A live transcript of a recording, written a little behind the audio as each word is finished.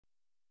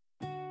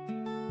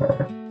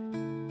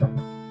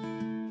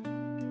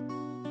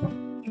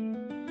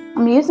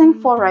I'm using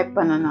 4 ripe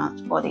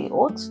bananas for the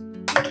oats.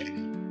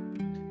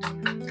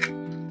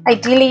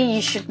 Ideally,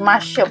 you should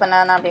mash your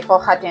banana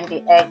before adding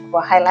the egg,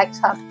 but I like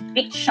to have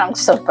big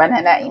chunks of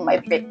banana in my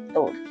baked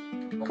dough.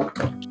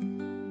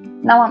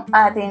 Now I'm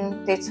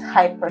adding this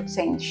high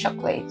protein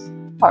chocolate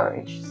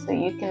porridge, so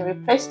you can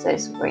replace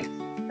this with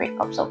 3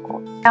 cups of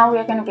oats. Now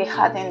we're going to be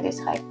adding this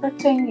high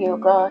protein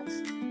yogurt.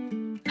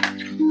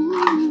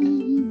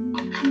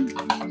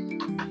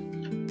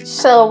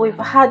 So we've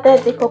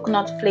added the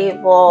coconut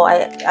flavor,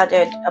 I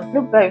added a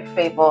blueberry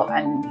flavor,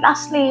 and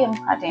lastly I'm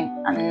adding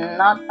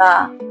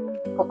another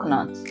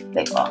coconut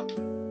flavor.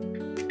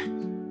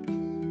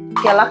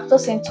 If you're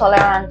lactose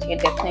intolerant, you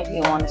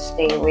definitely want to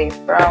stay away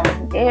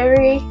from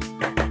dairy.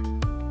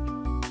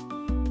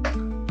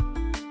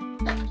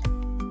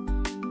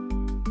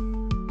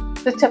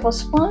 2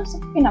 tablespoons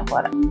of peanut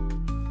butter. 1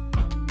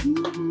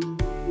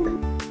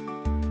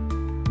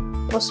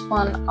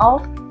 tablespoon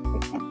of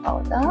baking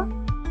powder.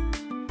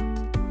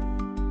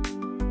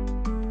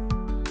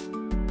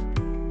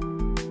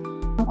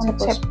 1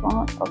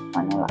 tablespoon of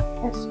vanilla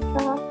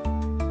extract.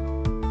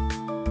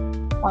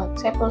 1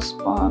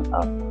 tablespoon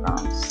of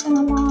ground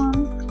cinnamon.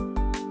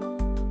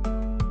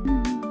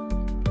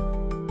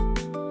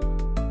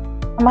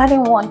 I'm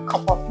adding 1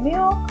 cup of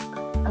milk.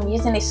 I'm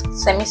using a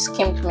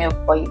semi-skimmed milk,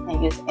 but you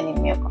can use any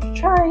milk of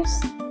choice.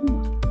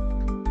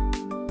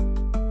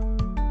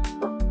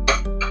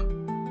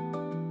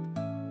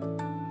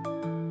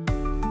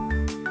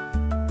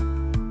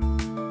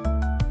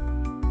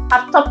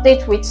 I've topped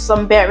it with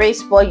some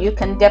berries, but you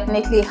can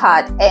definitely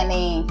add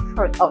any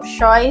fruit of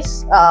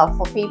choice.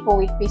 For people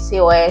with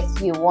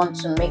PCOS, you want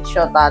to make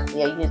sure that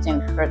you're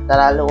using fruit that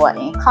are lower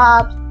in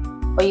carbs,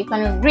 but you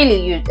can really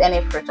use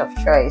any fruit of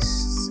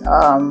choice.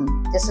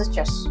 This is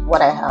just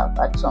what I have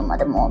at home at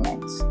the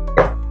moment.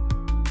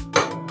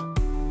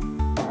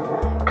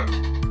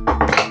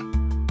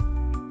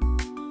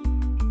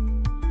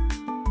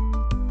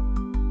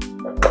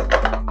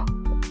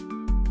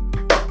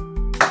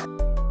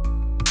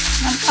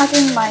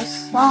 Adding my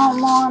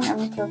salmon,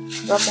 I'm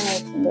just dropping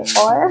it in the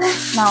oil.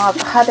 Now I've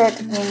added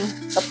in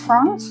the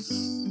prawns.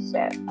 So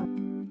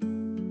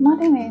I'm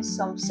adding in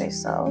some sea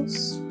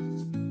sauce,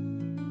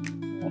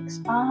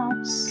 mixed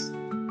herbs,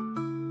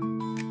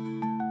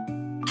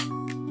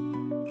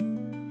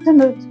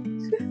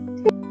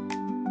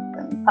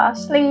 and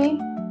parsley.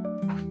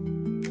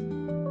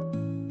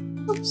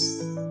 Oops.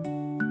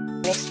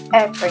 Mix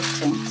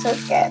everything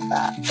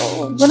together. So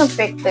we're gonna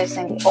bake this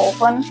in the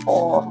oven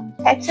for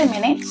 30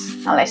 minutes.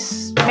 Now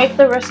let's make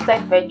the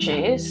roasted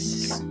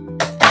veggies.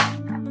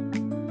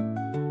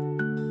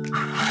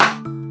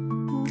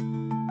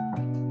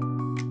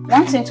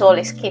 One thing to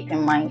always keep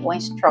in mind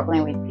when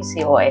struggling with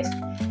PCOS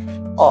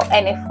or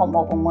any form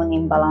of hormone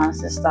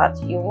imbalance is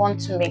that you want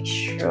to make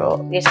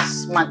sure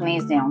it's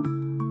magnesium.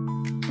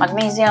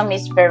 Magnesium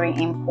is very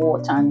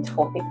important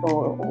for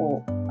people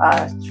who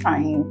are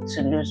trying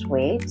to lose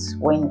weight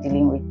when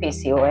dealing with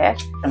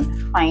PCOS. You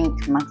can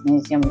find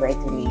magnesium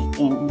readily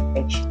in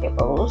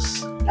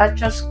vegetables. I'm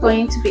just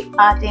going to be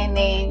adding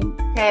in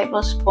a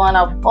tablespoon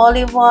of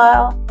olive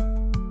oil.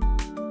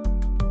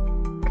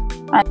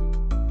 And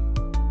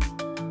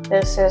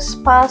this is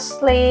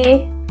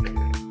parsley.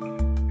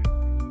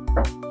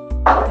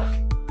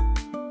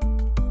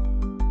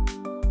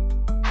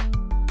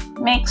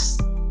 Mix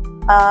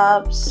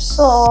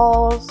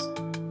salt.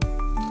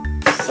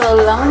 So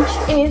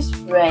lunch is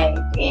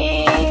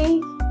ready.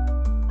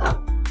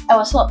 I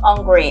was so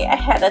hungry. I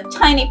had a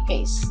tiny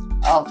piece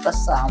of the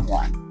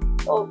salmon.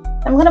 So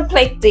I'm gonna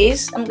plate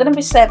this. I'm gonna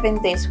be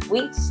serving this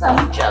with some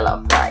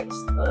jollof rice.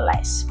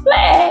 Let's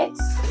plate.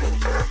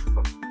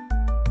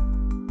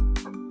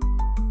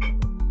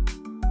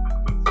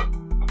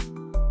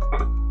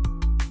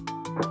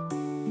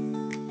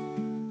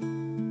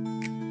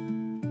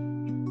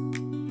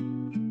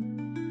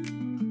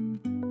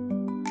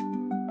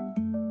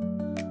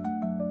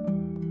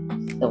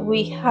 So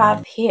we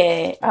have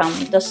here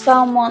the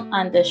salmon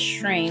and the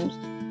shrimp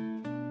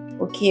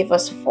will give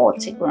us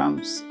 40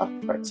 grams of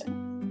protein.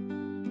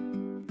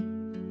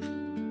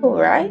 All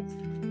right,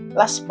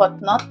 last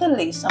but not the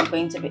least, I'm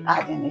going to be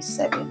adding a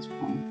 7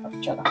 spoon of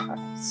jollof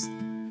rice.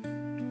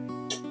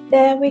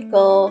 There we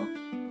go.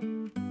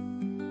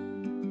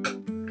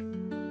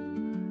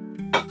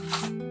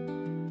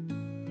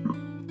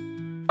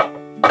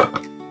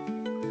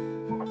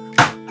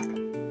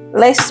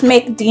 Let's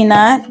make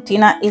dinner.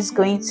 Dinner is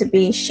going to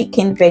be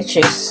chicken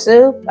veggie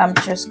soup. I'm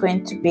just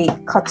going to be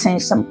cutting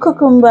some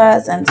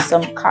cucumbers and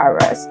some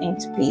carrots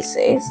into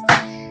pieces.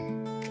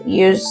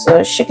 Use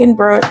chicken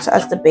broth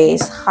as the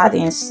base,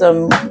 adding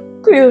some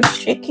grilled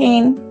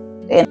chicken.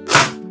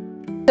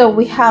 So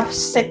we have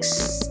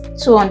 6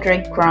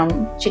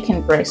 200-gram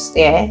chicken breasts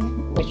there,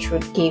 which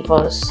would give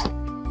us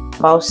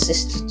about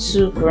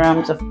 62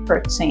 grams of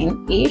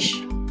protein ish.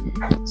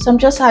 So I'm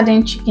just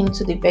adding chicken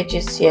to the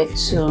veggies here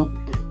to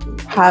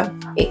have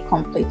a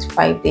complete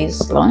 5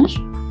 days lunch.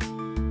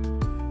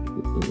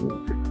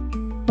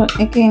 But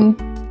again,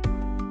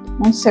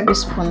 1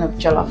 tablespoon of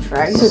jollof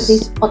rice. So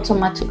this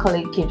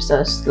automatically gives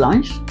us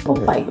lunch for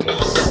 5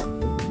 days.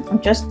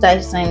 I'm just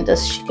dicing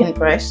this chicken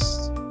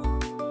breast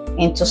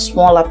into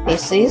smaller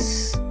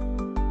pieces.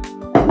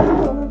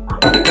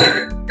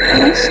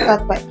 Let's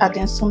start by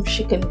adding some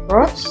chicken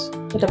broth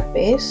to the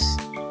base.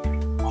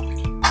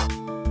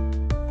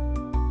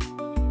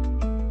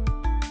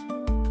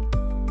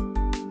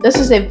 This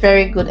is a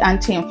very good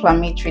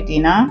anti-inflammatory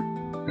dinner,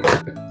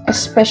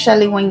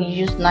 especially when you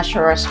use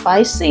natural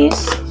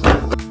spices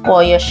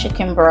for your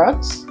chicken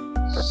broth.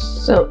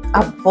 So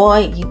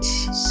avoid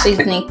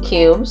seasoning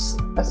cubes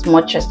as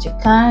much as you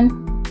can.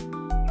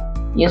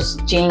 Use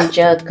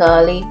ginger,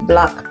 garlic,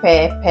 black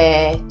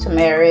pepper,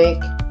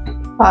 turmeric,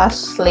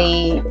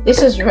 parsley.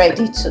 This is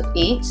ready to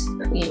eat.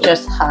 You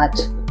just add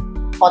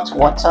hot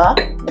water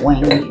when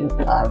you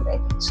are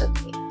ready to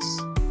eat.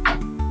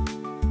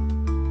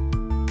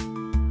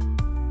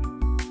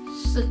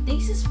 So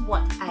this is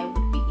what I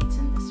would be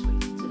eating this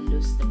week to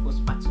lose the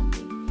postpartum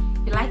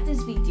weight. If you like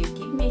this video,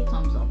 give me a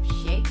thumbs up,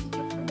 share it with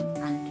your friends,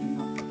 and do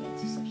not forget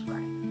to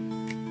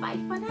subscribe. Bye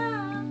for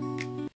now.